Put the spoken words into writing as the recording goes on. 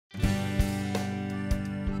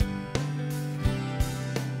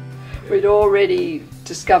We'd already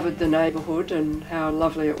discovered the neighbourhood and how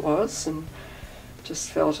lovely it was, and just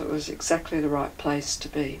felt it was exactly the right place to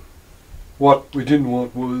be. What we didn't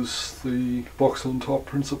want was the box on top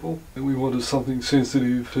principle, and we wanted something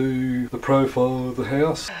sensitive to the profile of the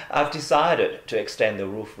house. I've decided to extend the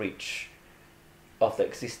roof reach of the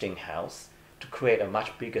existing house to create a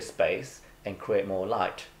much bigger space and create more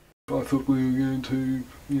light. I thought we were going to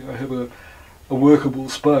have a workable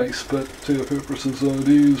space, but Teo Perperis'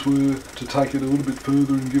 ideas were to take it a little bit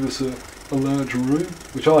further and give us a larger room,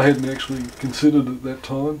 which I hadn't actually considered at that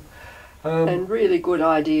time. And really good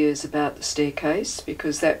ideas about the staircase,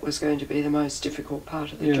 because that was going to be the most difficult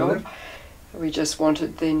part of the job. We just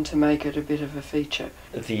wanted then to make it a bit of a feature.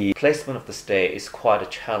 The placement of the stair is quite a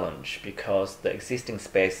challenge because the existing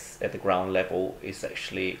space at the ground level is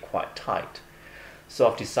actually quite tight. So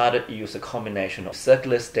I've decided to use a combination of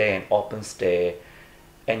circular stair and open stair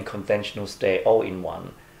and conventional stair all in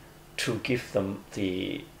one to give them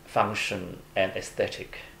the function and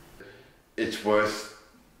aesthetic. It's worth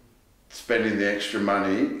spending the extra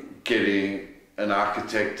money getting an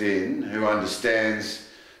architect in who understands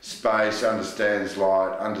space, understands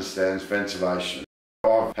light, understands ventilation.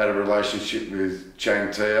 I've had a relationship with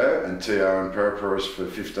Teo and Perperis for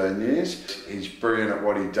 15 years. He's brilliant at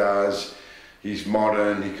what he does. He's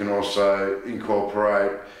modern. He can also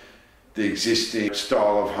incorporate the existing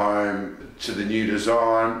style of home to the new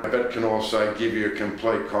design, but can also give you a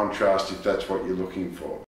complete contrast if that's what you're looking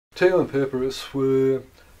for. Teo and Perperis were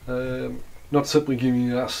not simply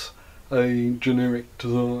giving us a generic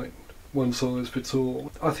design, one size fits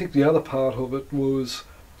all. I think the other part of it was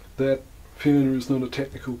that Fiona is not a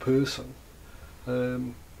technical person.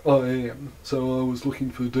 I am, so I was looking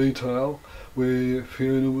for detail where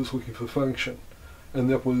Fiona was looking for function, and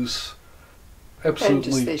that was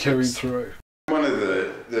absolutely carried through. One of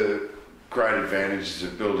the great advantages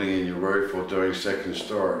of building in your roof or doing second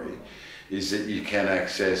story is that you can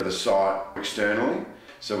access the site externally.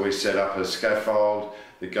 So we set up a scaffold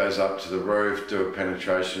that goes up to the roof, do a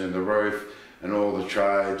penetration in the roof, and all the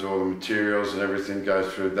trades, all the materials and everything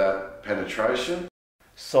goes through that penetration.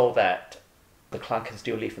 So that the client can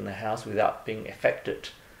still live in the house without being affected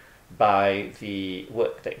by the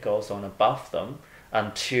work that goes on above them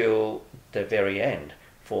until the very end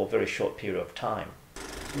for a very short period of time.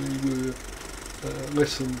 We were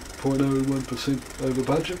less than 0.01% over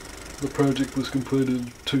budget. The project was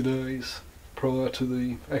completed 2 days prior to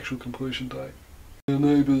the actual completion date. Our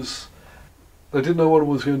neighbours, they didn't know what it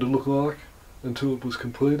was going to look like until it was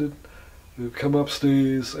completed. They've come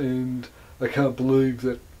upstairs and they can't believe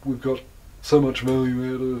that we've got so much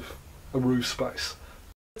value out of a roof space.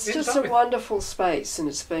 It's just a wonderful space, and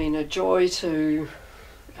it's been a joy to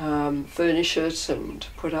furnish it and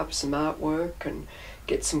put up some artwork and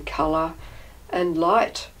get some colour and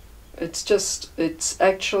light. It's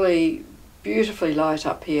actually beautifully light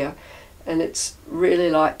up here, and it's really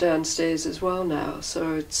light downstairs as well now,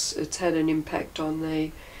 so it's had an impact on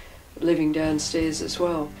the living downstairs as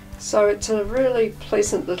well. So it's a really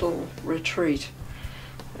pleasant little retreat,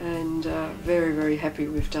 and very, very happy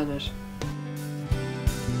we've done it.